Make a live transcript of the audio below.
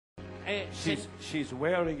She's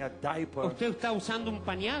wearing a diaper usted está usando un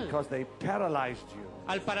pañal. because they paralyzed you.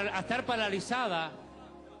 Al estar paralizada,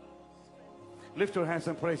 Lift your hands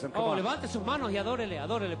and praise Him. Come on. levante sus manos y adórele,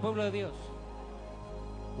 adórele, pueblo de Dios.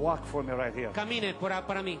 Walk for me right here. Camine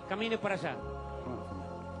para mí, camine para allá.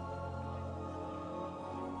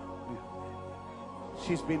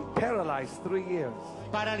 She's been paralyzed 3 years.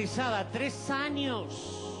 Paralizada 3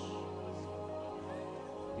 años.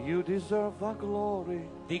 You deserve the glory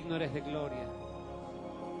Digno eres de gloria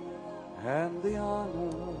and the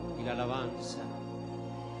honor y la alabanza.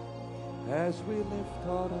 as we lift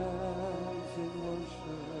our hands in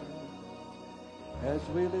worship, as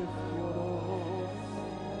we lift your own.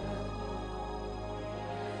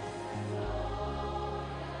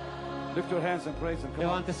 Lift your hands and praise Him. Come on.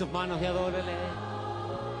 Levante sus manos y adórele.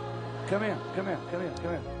 Come here, come here, come here,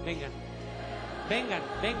 come here. Vengan, vengan,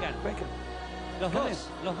 vengan. Thank you. Los Come dos,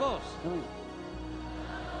 los dos. Come here.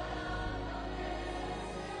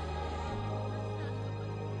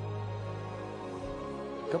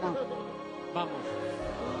 Come on. Vamos.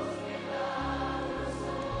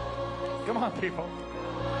 Come on, people.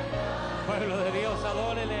 Pueblo de Dios,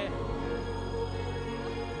 adórele.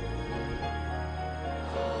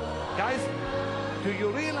 Guys, do you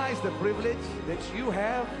realize the privilege that you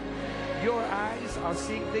have? Your eyes are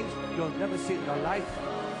seeing things you'll never see in your life.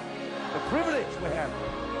 The privilege we have.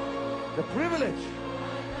 The privilege.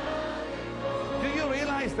 Do you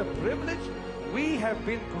realize the privilege we have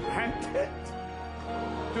been granted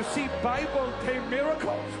to see Bible day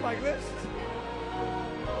miracles like this?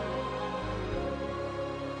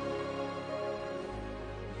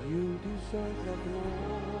 You deserve the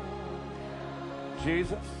glory.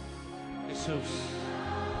 Jesus. Jesús.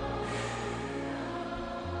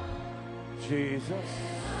 Jesus.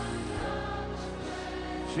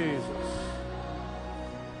 Jesus.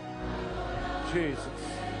 Jesus.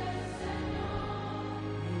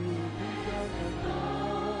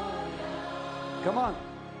 Come on.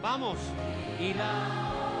 Vamos. Y la...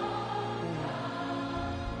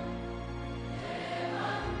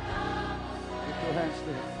 Lift your hands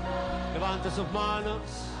to Him. Levante sus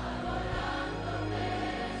manos.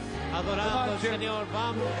 Adorando al Jim. Señor.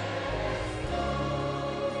 Vamos.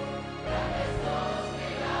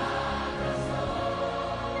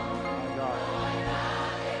 My God.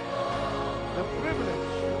 The privilege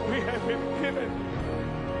we have been given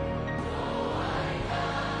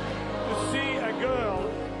to see a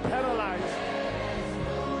girl paralyzed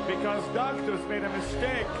because doctors made a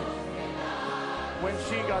mistake when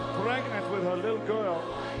she got pregnant with her little girl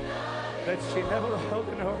that she never held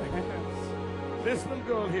in her hands. This little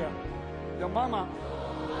girl here, the mama,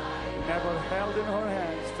 never held in her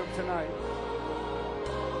hands till tonight.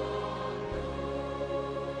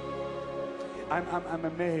 I'm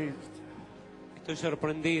amazed Estoy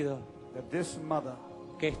sorprendido that this mother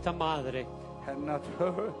que esta madre had not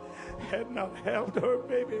held her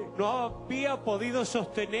baby no había podido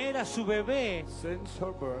sostener a su bebé since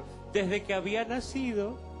her birth desde que había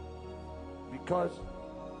nacido because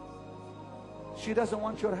she doesn't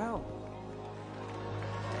want your help.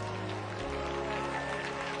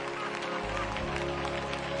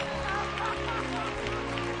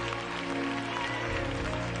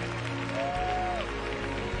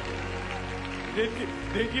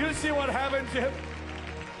 Did you see what happened, Jim?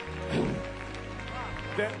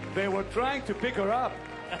 They were trying to pick her up,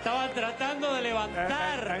 la estaban tratando de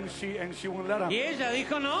levantar and she wouldn't let them. y ella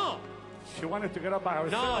dijo no, She wanted to get up by no,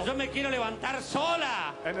 herself. yo me quiero levantar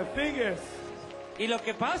sola. And the thing is, Y lo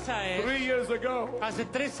que pasa es, 3 years ago, hace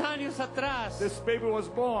 3 años atrás this baby was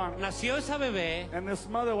born, nació esa bebé and this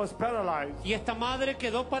mother was paralyzed. y esta madre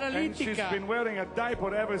quedó And she's paralítica been wearing a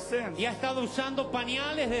diaper ever since. y ha estado usando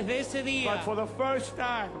pañales desde ese día. But for the first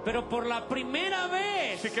time, Pero por la primera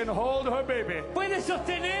vez she can hold her baby. puede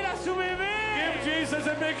sostener a su bebé. Give Jesus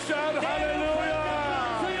a big shout,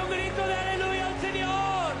 hallelujah! Soy un grito de aleluya al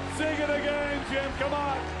Señor. Sing it again, Jim, come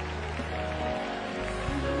on.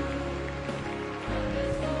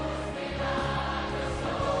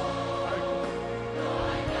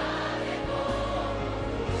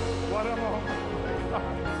 What a moment.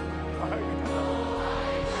 My God.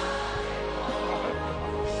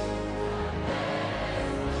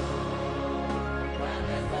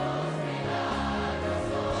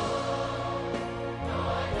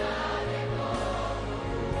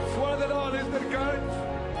 Swear the Lord, isn't it courage?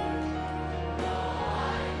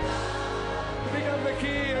 Pick up the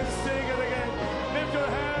key and sing it again. Lift your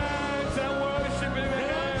hands and worship Him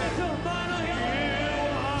again. Levante sus manos y You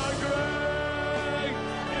are great.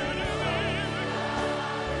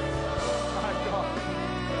 My God.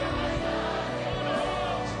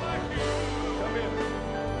 Come here.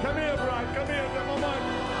 Come here, brother. Come here, the moment.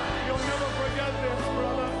 You'll never forget this,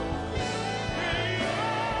 brother.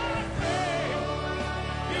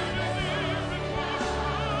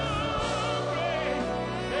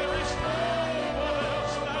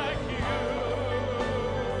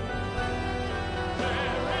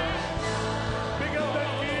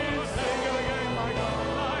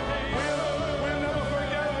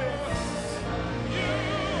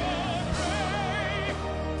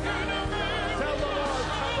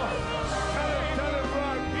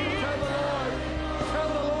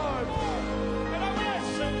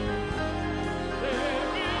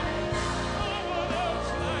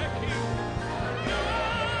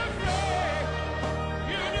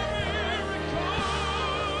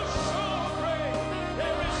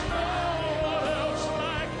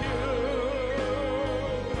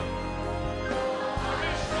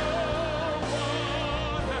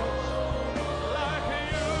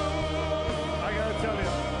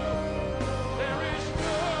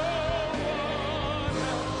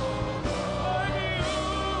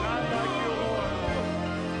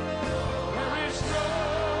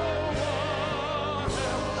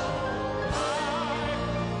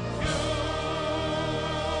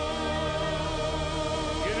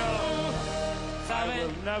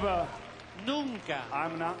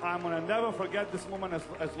 I'm gonna never forget this moment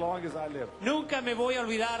as long as I live. Nunca me voy a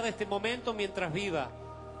olvidar de este momento mientras viva.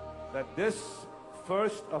 That this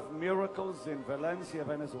first of miracles in Valencia,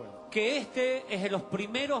 Venezuela. Que este es de los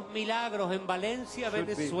primeros milagros en Valencia,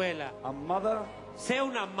 Venezuela. A mother sea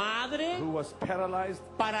una madre who was paralyzed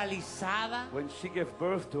paralizada when she gave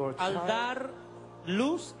birth to her al child. dar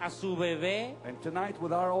luz a su bebé. And tonight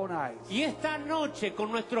with our own eyes, y esta noche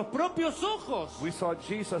con nuestros propios ojos we saw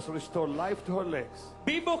Jesus restore life to her legs.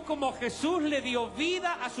 Vimos como Jesús le dio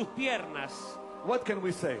vida a sus piernas. What can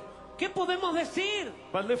we say? ¿Qué podemos decir?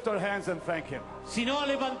 But lift our hands and thank Him. Sino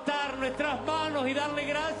levantar nuestras manos y darle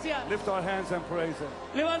gracias. Lift our hands and praise Him.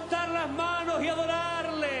 Levantar las manos y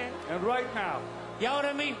adorarle. And right now, y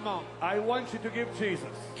ahora mismo, I want you to give Jesus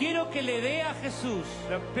quiero que le dé a Jesús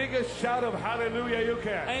the biggest shout of hallelujah you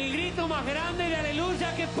can. El grito más grande de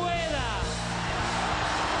aleluya que pueda.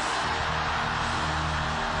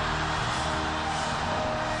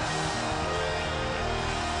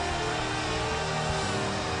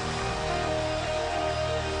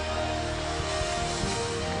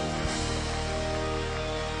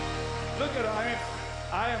 Look at her.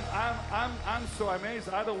 I'm so amazed.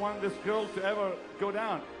 I don't want this girl to ever go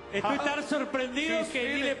down. Estoy tan sorprendido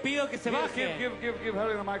que ni le pido que se baje. Give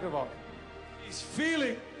her the microphone. She's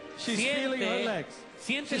feeling her legs.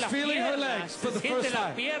 Siente She's las feeling her piernas. legs for the Siente first las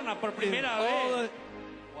time. piernas por primera All vez.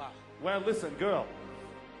 Well, listen, girl.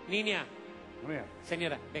 Niña, Come here.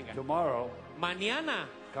 señora, venga. Tomorrow, Mañana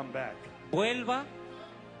come back vuelva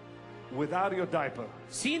without your diaper.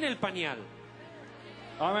 sin el pañal.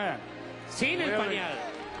 Amen. Sin el pañal.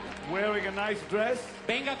 Wearing a nice dress.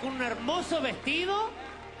 Venga con un hermoso vestido.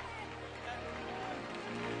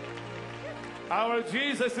 Our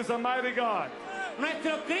Jesus is a mighty God.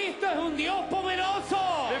 Nuestro Cristo es un Dios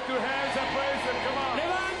poderoso. Lift your hands and praise Him. Come on.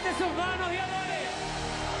 Levante sus manos y adore.